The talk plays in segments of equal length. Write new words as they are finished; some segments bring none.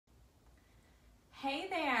Hey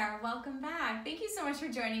there, welcome back. Thank you so much for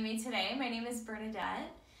joining me today. My name is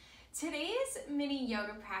Bernadette. Today's mini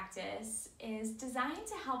yoga practice is designed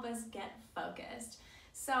to help us get focused.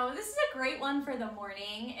 So this is a great one for the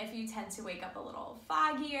morning if you tend to wake up a little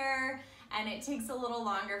foggier and it takes a little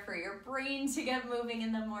longer for your brain to get moving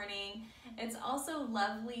in the morning. It's also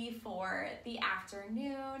lovely for the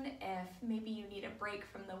afternoon if maybe you need a break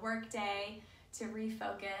from the workday to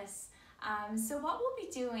refocus. So what we'll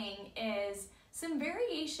be doing is some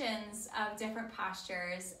variations of different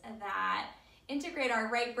postures that integrate our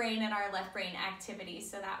right brain and our left brain activity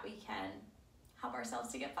so that we can help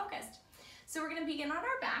ourselves to get focused. So we're going to begin on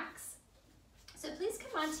our backs. So please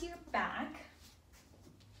come onto your back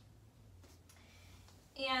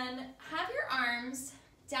and have your arms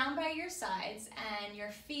down by your sides and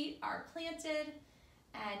your feet are planted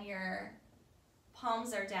and your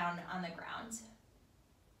palms are down on the ground.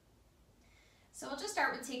 So we'll just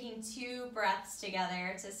start with taking 2 breaths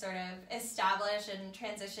together to sort of establish and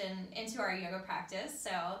transition into our yoga practice.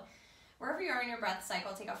 So wherever you are in your breath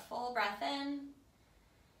cycle, take a full breath in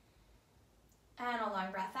and a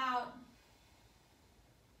long breath out.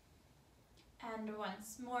 And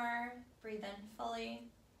once more, breathe in fully.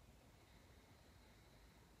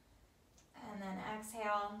 And then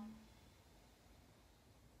exhale.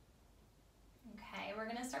 Okay, we're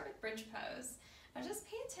gonna start with bridge pose. Now just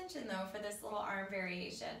pay attention though for this little arm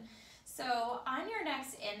variation. So on your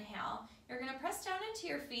next inhale, you're gonna press down into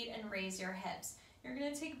your feet and raise your hips. You're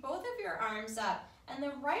gonna take both of your arms up and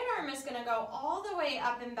the right arm is gonna go all the way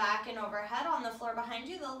up and back and overhead on the floor behind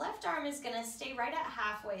you. The left arm is gonna stay right at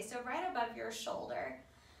halfway, so right above your shoulder.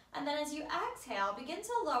 And then as you exhale, begin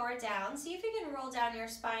to lower down. See if you can roll down your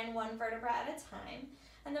spine 1 vertebra at a time.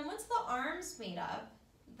 And then once the arms meet up,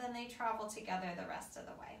 then they travel together the rest of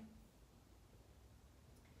the way.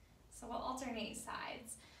 So we'll alternate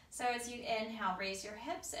sides. So as you inhale, raise your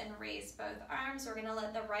hips and raise both arms. We're gonna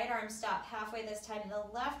let the right arm stop halfway this time.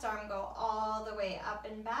 The left arm go all the way up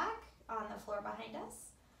and back on the floor behind us.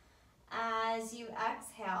 As you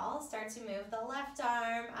exhale, start to move the left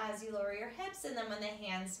arm as you lower your hips, and then when the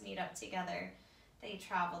hands meet up together, they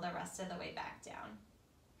travel the rest of the way back down.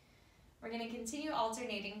 We're gonna continue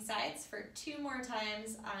alternating sides for 2 more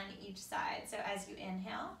times on each side. So as you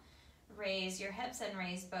inhale, raise your hips and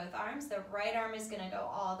raise both arms. The right arm is going to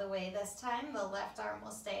go all the way this time. The left arm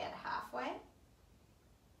will stay at halfway.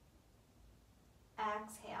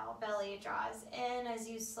 Exhale, belly draws in as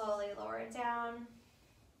you slowly lower down,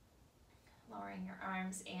 lowering your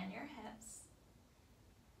arms and your hips.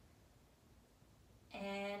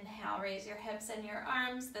 Inhale, raise your hips and your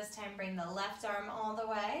arms. This time bring the left arm all the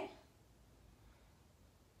way.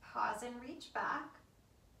 Pause and reach back.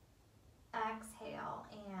 Exhale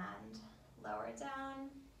and lower down.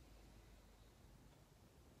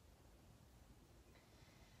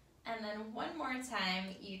 And then 1 more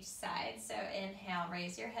time each side. So inhale,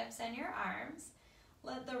 raise your hips and your arms.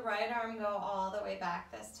 Let the right arm go all the way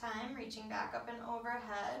back this time, reaching back up and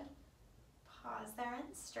overhead. Pause there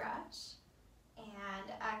and stretch. And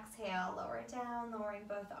exhale, lower down, lowering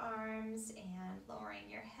both arms and lowering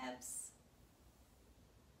your hips.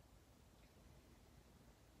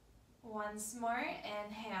 Once more,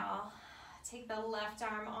 inhale, take the left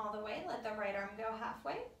arm all the way, let the right arm go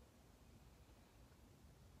halfway.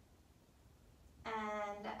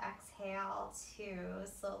 And exhale to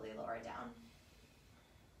slowly lower down.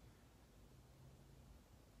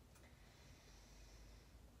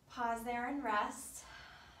 Pause there and rest.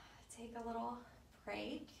 Take a little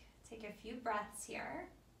break, take a few breaths here.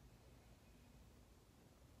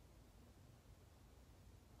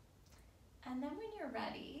 And then when you're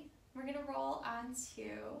ready, we're gonna roll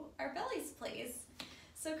onto our bellies, please.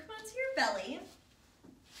 So come onto your belly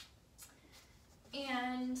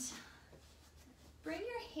and bring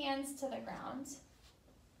your hands to the ground.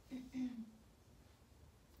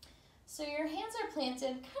 So your hands are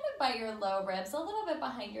planted kind of by your low ribs, a little bit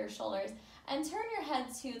behind your shoulders, and turn your head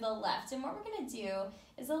to the left. And what we're gonna do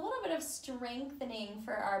is a little bit of strengthening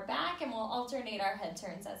for our back, and we'll alternate our head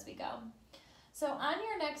turns as we go. So on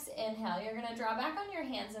your next inhale, you're gonna draw back on your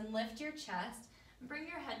hands and lift your chest, and bring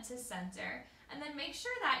your head to center, and then make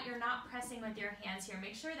sure that you're not pressing with your hands here.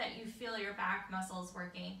 Make sure that you feel your back muscles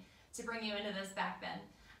working to bring you into this back bend.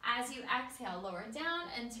 As you exhale, lower down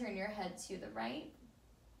and turn your head to the right.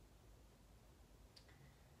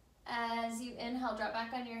 As you inhale, drop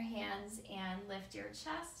back on your hands and lift your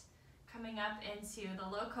chest, coming up into the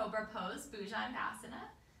low cobra pose, Bhujangasana.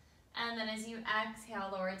 And then as you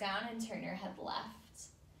exhale, lower down and turn your head left.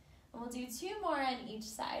 And we'll do 2 more on each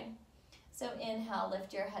side. So inhale,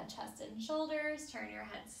 lift your head, chest, and shoulders. Turn your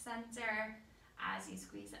head center. as you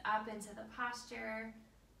squeeze up into the posture.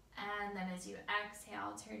 And then as you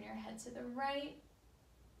exhale, turn your head to the right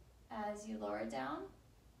as you lower down.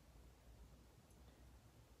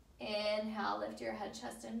 Inhale, lift your head,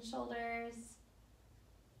 chest, and shoulders.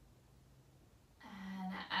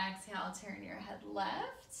 And exhale, turn your head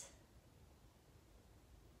left.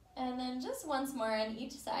 And then just once more on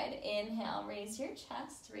each side. Inhale, raise your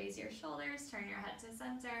chest, raise your shoulders, turn your head to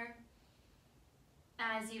center.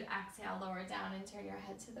 As you exhale, lower down and turn your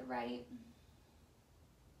head to the right.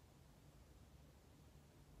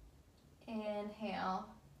 Inhale,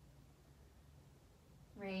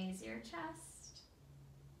 raise your chest.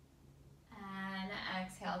 And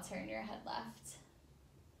exhale, turn your head left.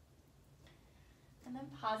 And then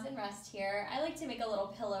pause and rest here. I like to make a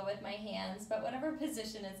little pillow with my hands, but whatever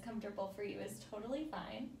position is comfortable for you is totally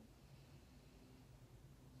fine.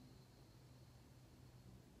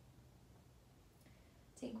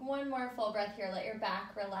 Take one more full breath here. Let your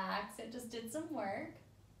back relax. It just did some work.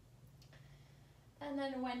 And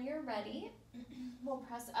then when you're ready, we'll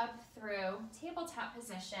press up through tabletop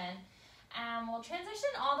position. And we'll transition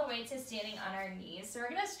all the way to standing on our knees. So we're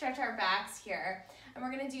going to stretch our backs here. And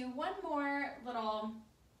we're going to do one more little,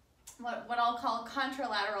 what I'll call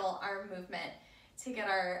contralateral arm movement to get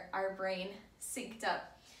our brain synced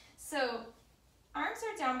up. So arms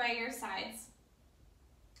are down by your sides.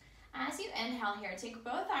 As you inhale here, take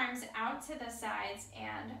both arms out to the sides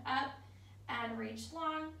and up and reach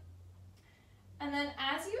long. And then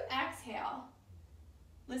as you exhale,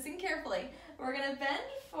 listen carefully. We're going to bend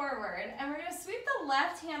forward and we're going to sweep the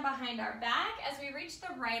left hand behind our back as we reach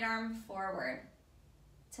the right arm forward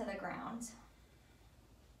to the ground.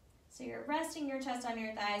 So you're resting your chest on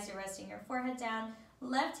your thighs, you're resting your forehead down.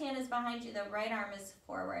 Left hand is behind you, the right arm is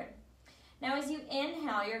forward. Now as you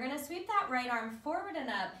inhale, you're going to sweep that right arm forward and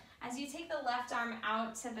up as you take the left arm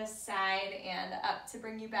out to the side and up to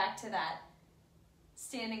bring you back to that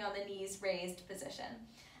standing on the knees raised position.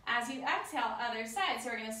 As you exhale, other side. So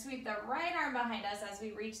we're going to sweep the right arm behind us as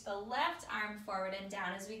we reach the left arm forward and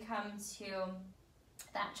down as we come to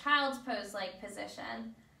that child's pose-like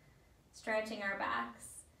position, stretching our backs.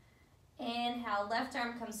 Inhale, left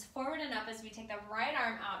arm comes forward and up as we take the right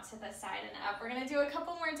arm out to the side and up. We're going to do a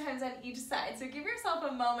couple more times on each side. So give yourself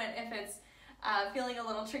a moment if it's feeling a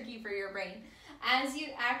little tricky for your brain. As you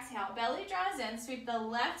exhale, belly draws in, sweep the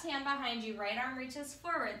left hand behind you, right arm reaches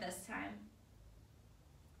forward this time.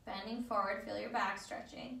 Bending forward, feel your back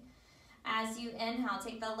stretching. As you inhale,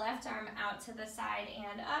 take the left arm out to the side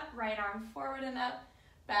and up, right arm forward and up,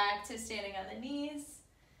 back to standing on the knees.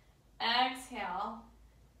 Exhale,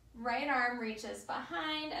 right arm reaches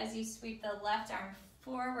behind as you sweep the left arm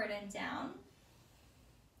forward and down.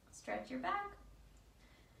 Stretch your back.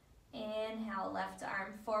 Inhale, left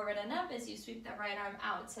arm forward and up as you sweep the right arm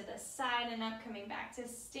out to the side and up, coming back to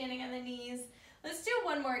standing on the knees. Let's do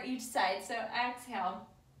one more each side. So exhale,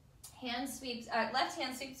 left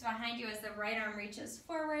hand sweeps behind you as the right arm reaches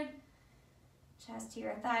forward. Chest to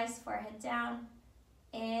your thighs, forehead down.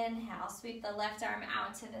 Inhale, sweep the left arm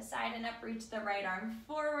out to the side and up, reach the right arm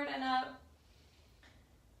forward and up.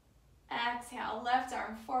 Exhale, left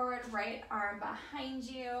arm forward, right arm behind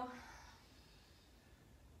you.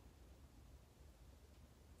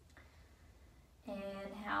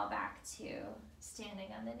 Inhale, back to standing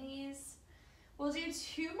on the knees. We'll do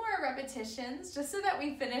 2 more repetitions just so that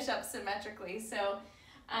we finish up symmetrically. So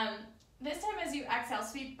this time as you exhale,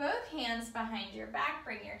 sweep both hands behind your back,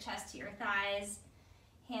 bring your chest to your thighs,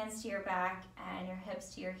 hands to your back and your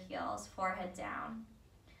hips to your heels, forehead down.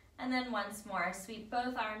 And then once more, sweep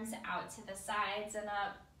both arms out to the sides and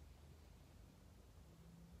up.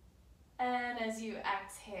 And as you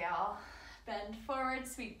exhale, bend forward,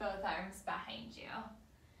 sweep both arms behind you.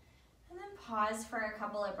 And then pause for a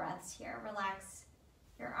couple of breaths here. Relax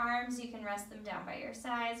your arms. You can rest them down by your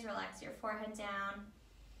sides. Relax your forehead down.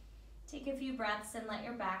 Take a few breaths and let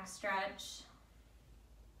your back stretch.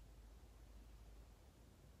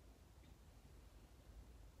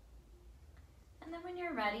 And then when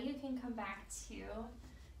you're ready, you can come back to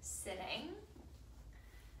sitting.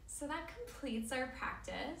 So that completes our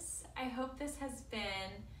practice. I hope this has been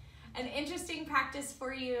an interesting practice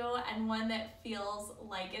for you and one that feels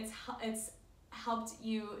like it's helped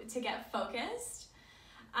you to get focused.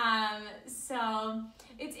 So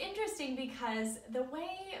it's interesting because the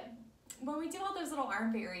way, when we do all those little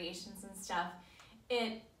arm variations and stuff,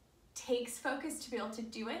 it takes focus to be able to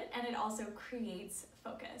do it, and it also creates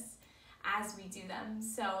focus as we do them.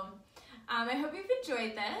 So I hope you've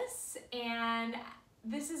enjoyed this, and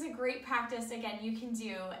this is a great practice. Again, you can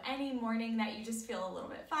do any morning that you just feel a little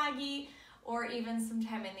bit foggy, or even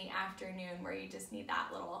sometime in the afternoon where you just need that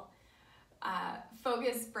little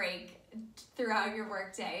focus break throughout your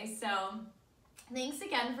workday. So thanks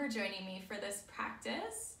again for joining me for this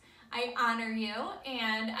practice. I honor you,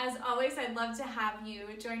 and as always, I'd love to have you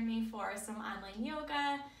join me for some online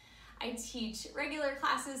yoga. I teach regular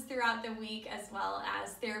classes throughout the week as well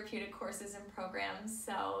as therapeutic courses and programs.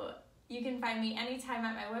 So you can find me anytime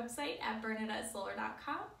at my website at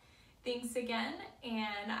bernadettesoler.com. Thanks again,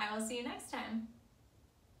 and I will see you next time.